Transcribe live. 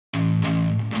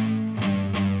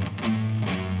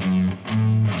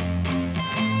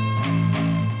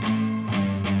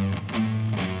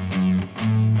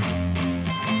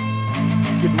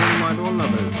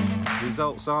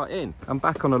results are in. I'm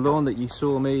back on a lawn that you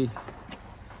saw me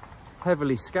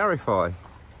heavily scarify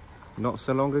not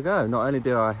so long ago. Not only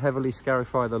did I heavily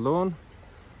scarify the lawn,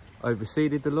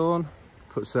 overseeded the lawn,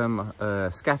 put some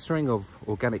scattering of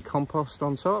organic compost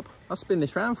on top. I'll spin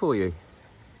this round for you.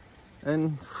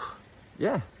 And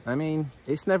yeah, I mean,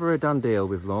 it's never a done deal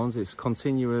with lawns. It's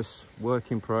continuous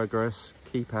work in progress.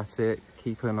 Keep at it,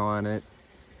 keep an eye on it,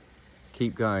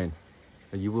 keep going,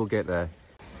 and you will get there.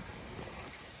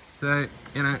 So,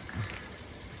 you know,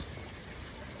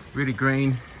 really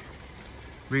green,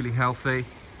 really healthy.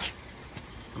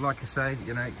 But like I say,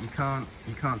 you know, you can't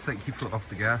take your foot off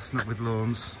the gas, not with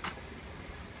lawns.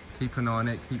 Keep an eye on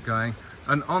it, keep going.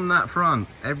 And on that front,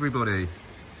 everybody,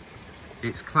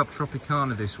 it's Club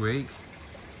Tropicana this week.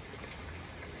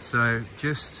 So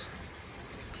just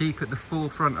keep at the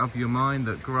forefront of your mind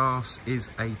that grass is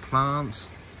a plant.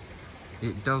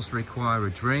 It does require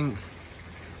a drink.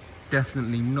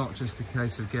 Definitely not just a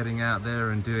case of getting out there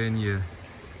and doing your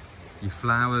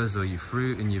flowers or your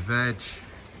fruit and your veg.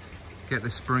 Get the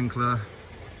sprinkler,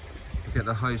 get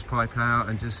the hose pipe out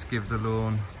and just give the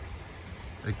lawn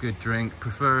a good drink,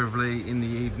 preferably in the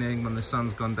evening when the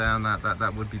sun's gone down.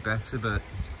 That would be better, but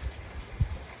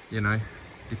you know,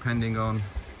 depending on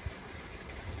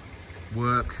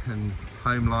work and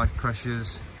home life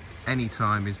pressures, any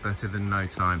time is better than no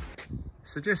time.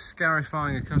 So just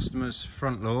scarifying a customer's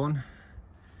front lawn.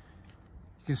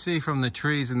 You can see from the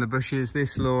trees and the bushes,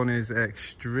 this lawn is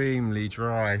extremely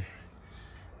dry.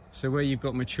 So where you've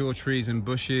got mature trees and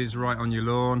bushes right on your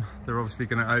lawn, they're obviously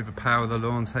going to overpower the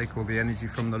lawn, take all the energy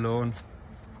from the lawn.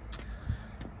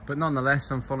 But nonetheless,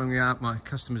 I'm following out my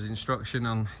customer's instruction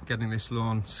on getting this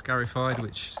lawn scarified,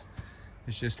 which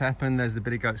has just happened. There's the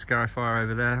Billy Goat scarifier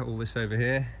over there, all this over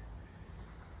here.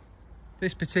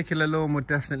 This particular lawn would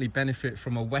definitely benefit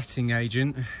from a wetting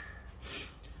agent.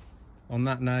 On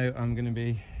that note, I'm going to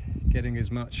be getting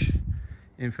as much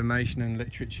information and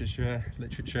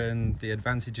literature and the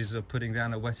advantages of putting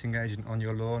down a wetting agent on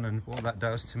your lawn and what that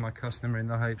does to my customer, in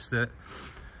the hopes that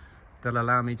they'll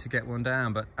allow me to get one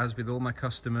down. But as with all my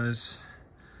customers,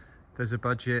 there's a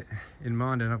budget in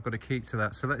mind and I've got to keep to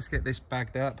that. So let's get this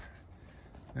bagged up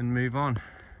and move on.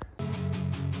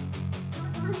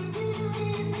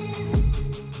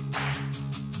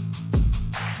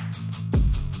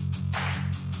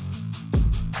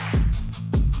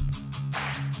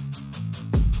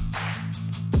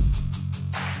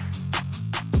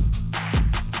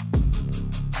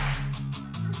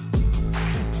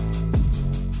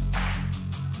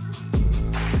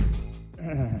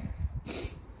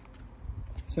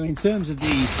 So in terms of the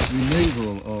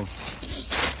removal of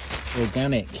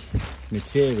organic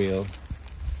material,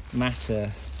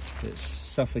 matter that's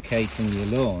suffocating your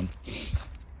lawn,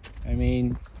 I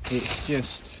mean, it's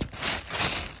just,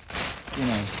 you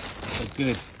know, a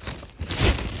good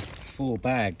 4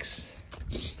 bags,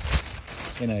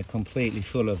 you know, completely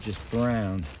full of just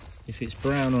brown. If it's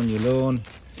brown on your lawn,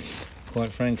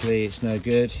 quite frankly, it's no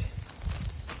good.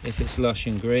 If it's lush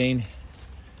and green,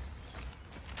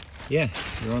 yeah,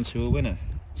 you're onto a winner.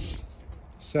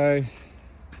 So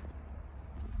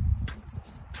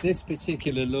this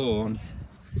particular lawn,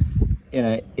 you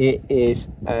know, it is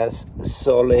as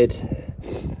solid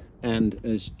and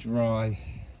as dry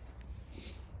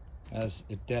as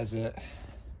a desert,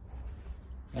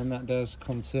 and that does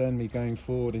concern me going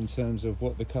forward in terms of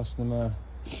what the customer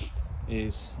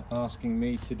is asking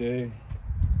me to do,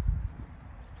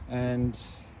 and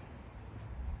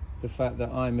the fact that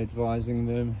I'm advising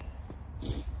them,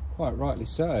 quite rightly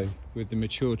so, with the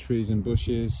mature trees and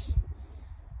bushes,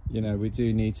 you know, we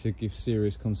do need to give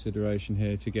serious consideration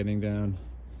here to getting down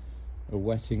a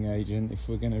wetting agent if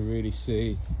we're going to really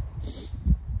see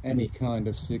any kind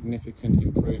of significant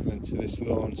improvement to this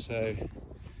lawn. So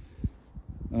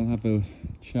I'll have a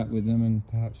chat with them and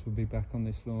perhaps we'll be back on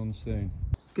this lawn soon.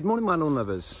 Good morning, my lawn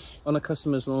lovers. On a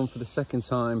customer's lawn for the second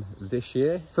time this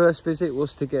year. First visit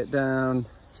was to get down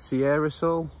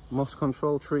Scarify moss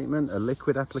control treatment, a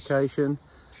liquid application.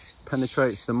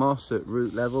 Penetrates the moss at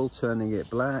root level, turning it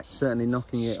black, certainly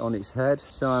knocking it on its head.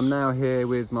 So I'm now here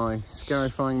with my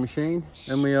scarifying machine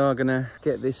and we are gonna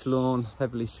get this lawn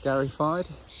heavily scarified.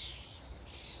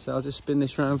 So I'll just spin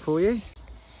this round for you.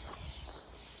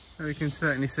 And we can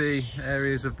certainly see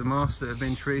areas of the moss that have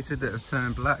been treated that have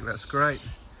turned black. That's great.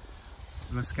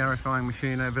 There's my scarifying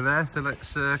machine over there, so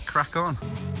let's crack on.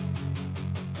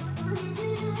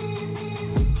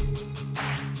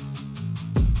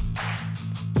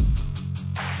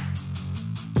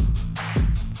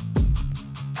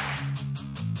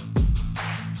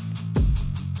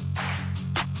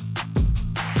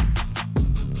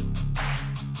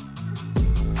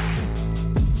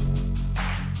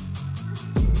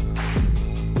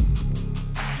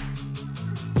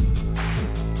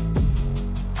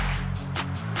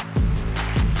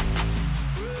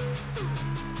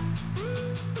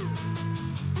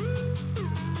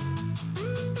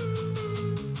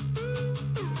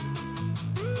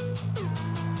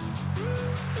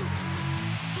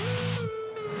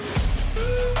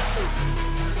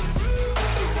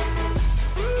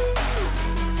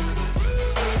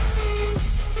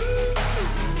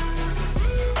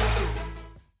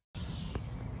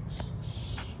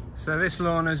 So this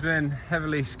lawn has been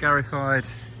heavily scarified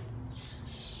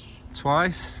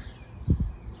twice.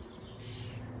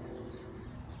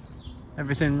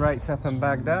 Everything raked up and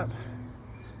bagged up.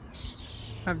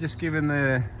 I've just given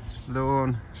the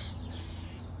lawn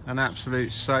an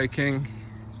absolute soaking,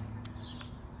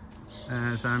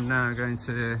 as I'm now going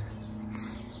to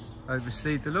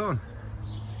overseed the lawn.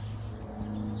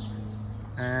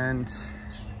 And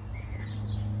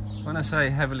when I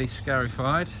say heavily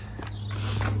scarified,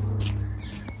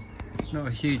 not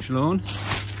a huge lawn,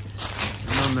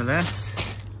 but nonetheless,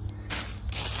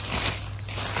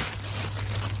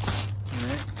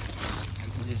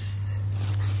 just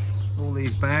all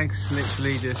these bags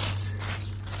literally just,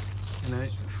 you know,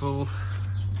 full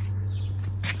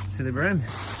to the brim,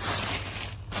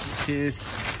 which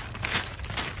is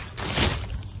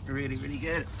really, really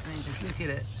good. I mean, just look at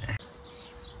it.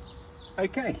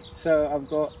 Okay, so I've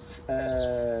got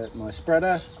my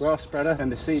spreader, grass spreader,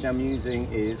 and the seed I'm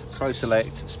using is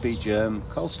ProSelect Speed Germ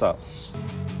Cold Start.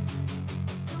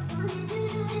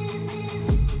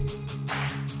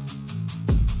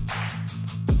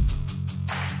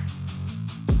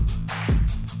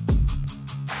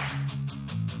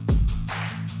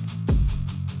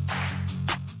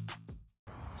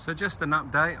 So just an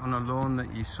update on a lawn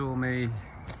that you saw me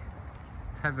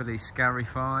heavily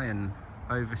scarify and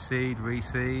overseed,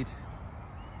 reseed,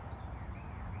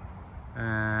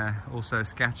 also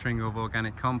scattering of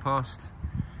organic compost.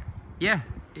 Yeah,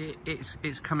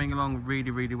 it's coming along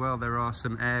really, really well. There are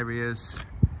some areas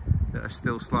that are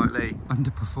still slightly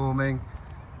underperforming,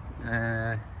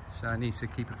 so I need to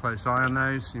keep a close eye on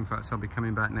those. In fact, I'll be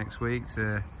coming back next week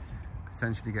to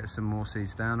potentially get some more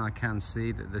seeds down. I can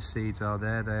see that the seeds are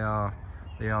there.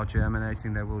 They are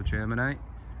germinating. They will germinate.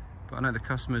 But I know the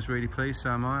customer's really pleased,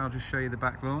 so am I. I'll just show you the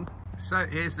back lawn. So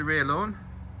here's the rear lawn.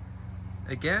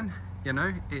 Again, you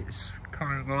know, it's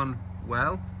coming on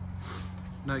well,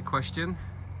 no question.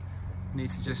 Need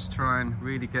to just try and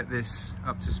really get this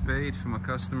up to speed for my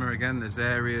customer. Again, there's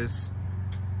areas,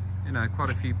 you know, quite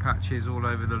a few patches all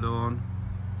over the lawn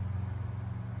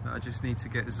that I just need to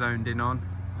get zoned in on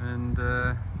and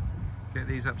get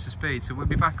these up to speed. So we'll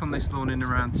be back on this lawn in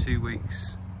around 2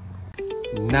 weeks.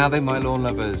 Now then, my lawn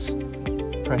lovers,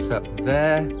 press up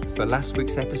there for last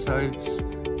week's episodes,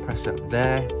 press up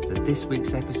there for this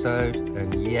week's episode,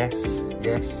 and yes,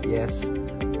 yes, yes,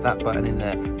 that button in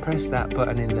there. Press that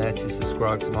button in there to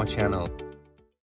subscribe to my channel.